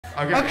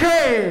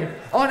Okay,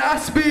 on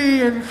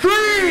Aspie in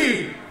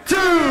 3,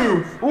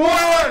 2,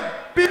 1,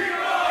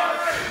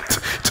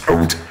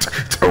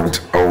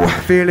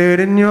 feel it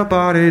in your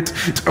body,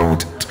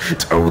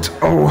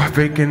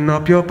 breaking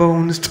up your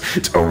bones,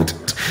 this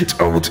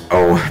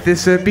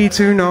would be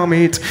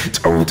tsunami,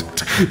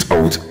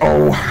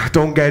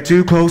 don't get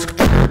too close,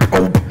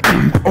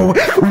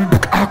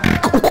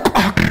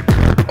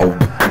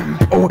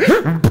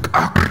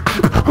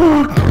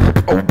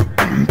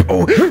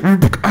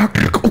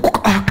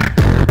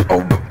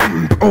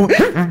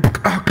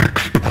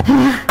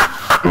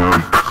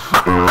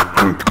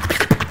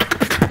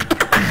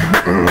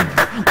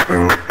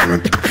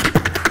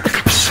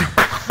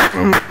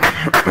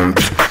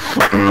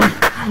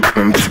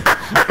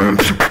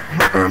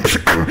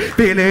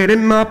 feel it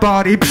in my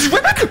body.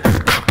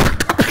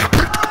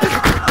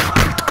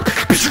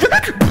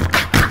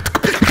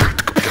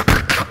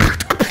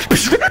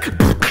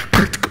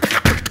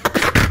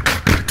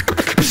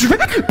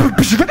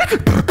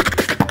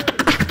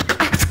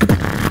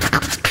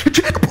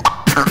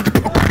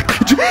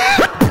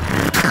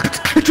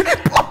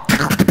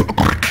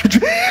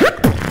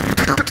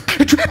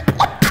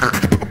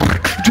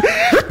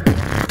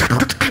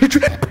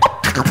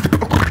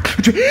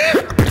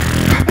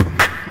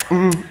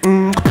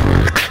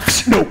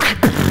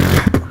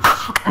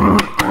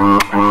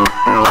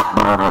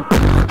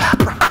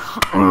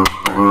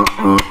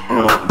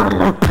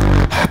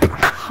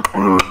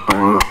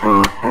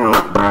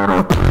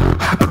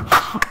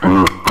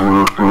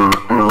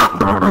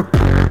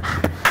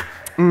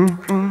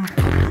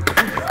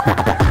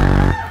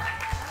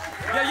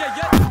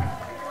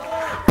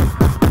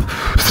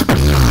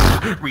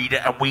 Read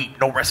it and weep,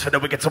 no rest for the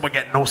wicked, so we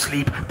get no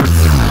sleep.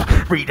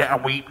 Read it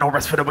and weep, no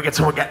rest for the wicked,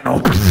 so we get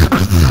no.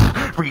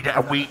 Read it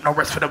and weep, no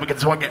rest for the wicked,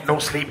 so I get no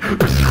sleep.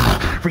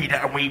 Read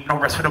it and weep, no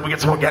rest for the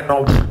wicked, so I get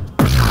no.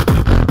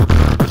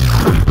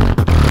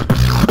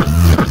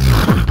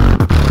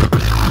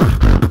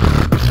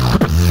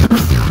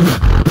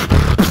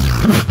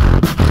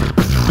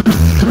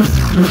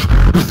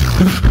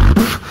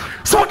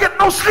 So I get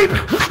no sleep.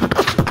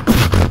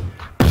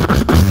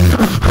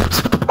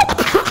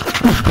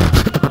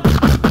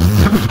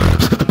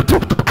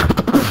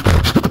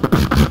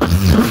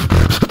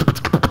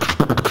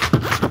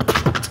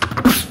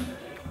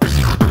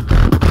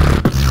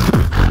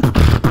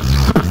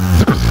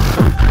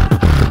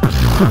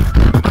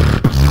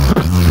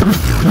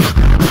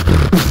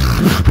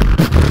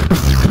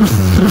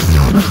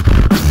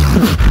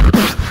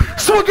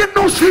 So I get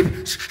no sleep.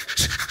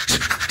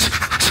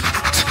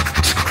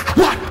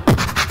 What?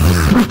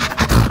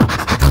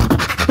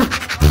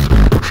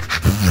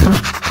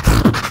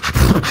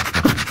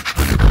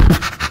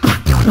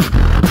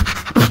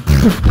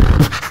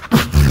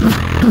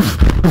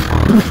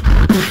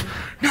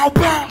 Now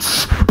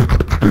bounce.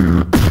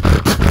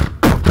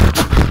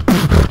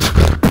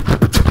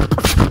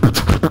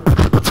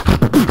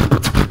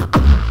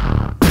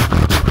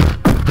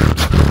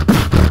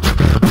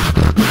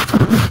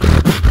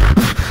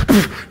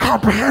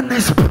 Comprehend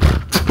this.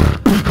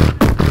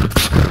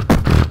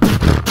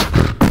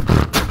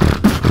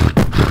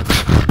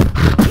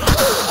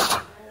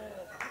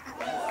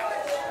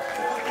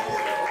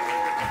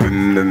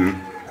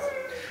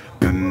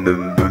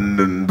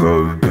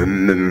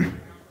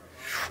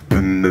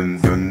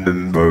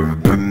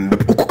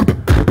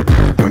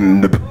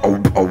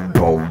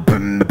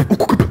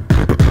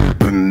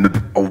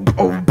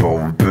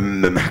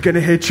 Gonna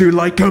hit you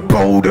like a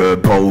boulder,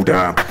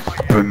 boulder.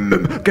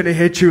 Gonna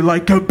hit you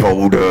like a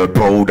boulder,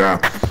 boulder.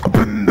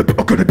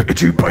 Gonna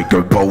hit you like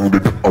a boulder,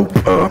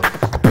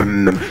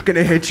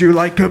 gonna hit you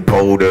like a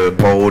boulder,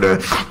 boulder.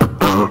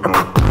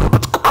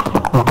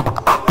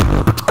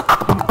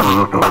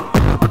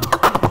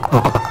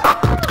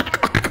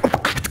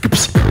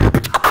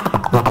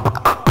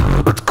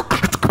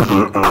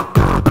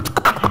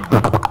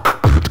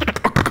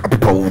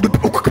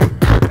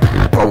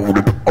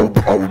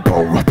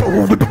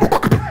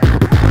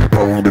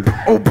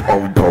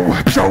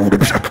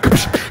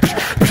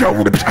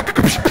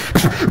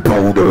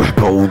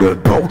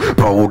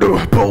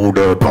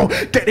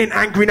 Getting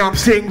angry now, I'm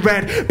seeing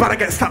red, but I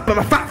get slapped by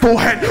my fat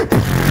forehead.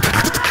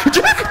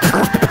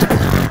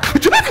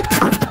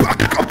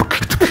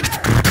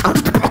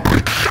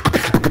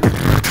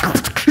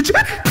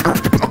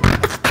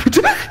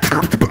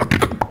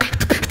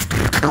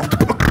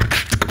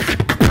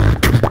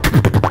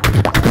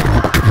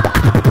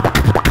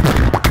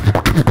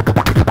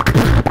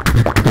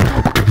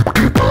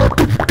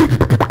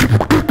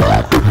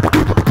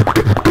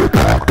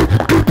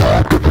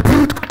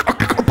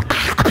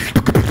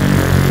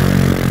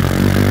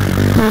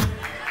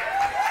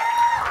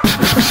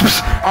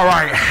 All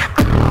right.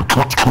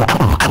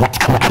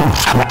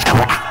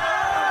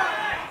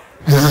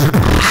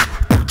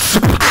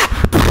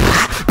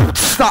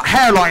 That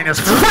hairline is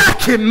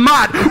fucking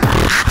mad.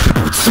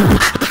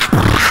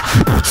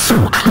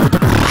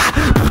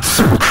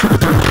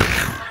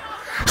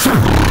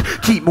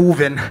 Keep Keep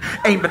moving,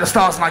 aim at the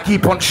stars and I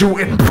keep on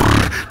shooting.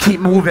 Keep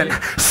moving,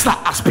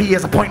 slap Aspie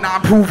as a point that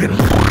I'm proving.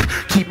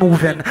 Keep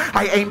moving,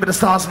 I aim at the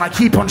stars and I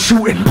keep on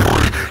shooting.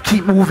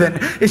 Keep moving,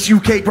 it's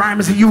UK grime,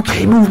 it's a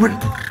UK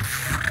movement.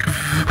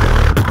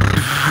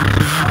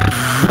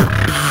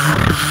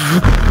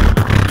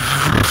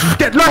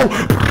 Get low.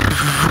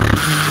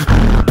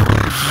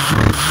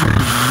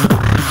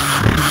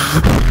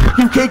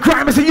 UK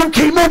grime is a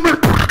UK movement.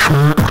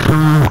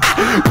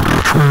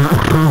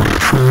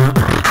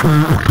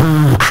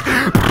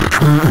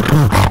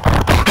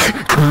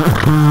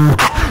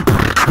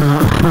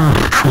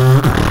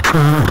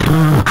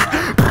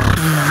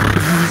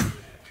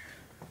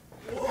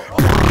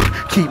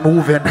 Keep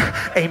moving,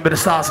 aim at the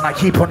stars and I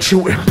keep on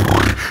shooting.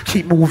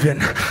 Keep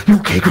moving,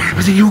 UK grime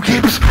is a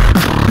UK.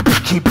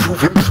 Keep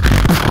moving,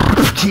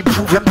 keep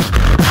moving,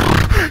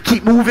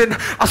 keep moving.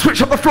 I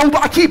switch up the flow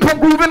but I keep on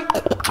moving.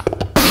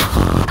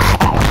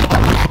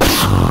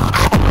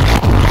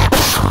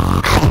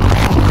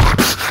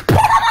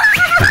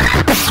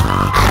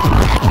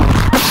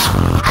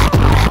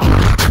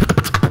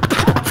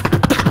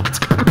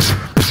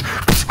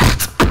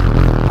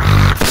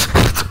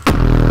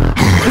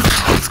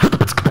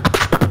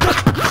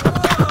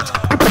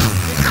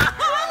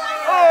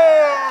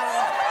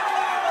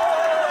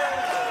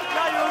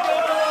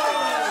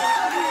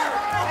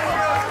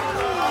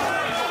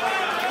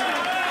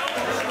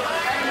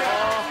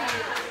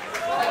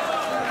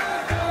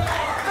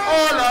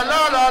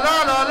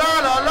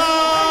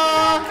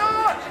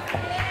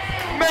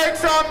 Make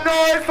some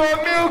noise for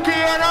Milky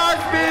and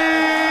Aspie!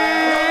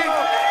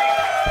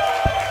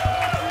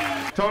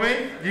 Tommy,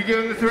 you give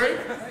him the 3?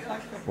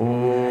 Ooh.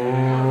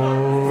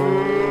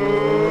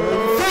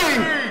 3,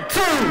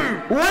 2,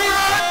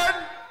 1!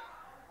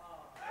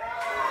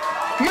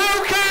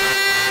 Milky!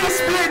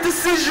 Split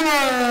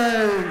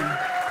decision!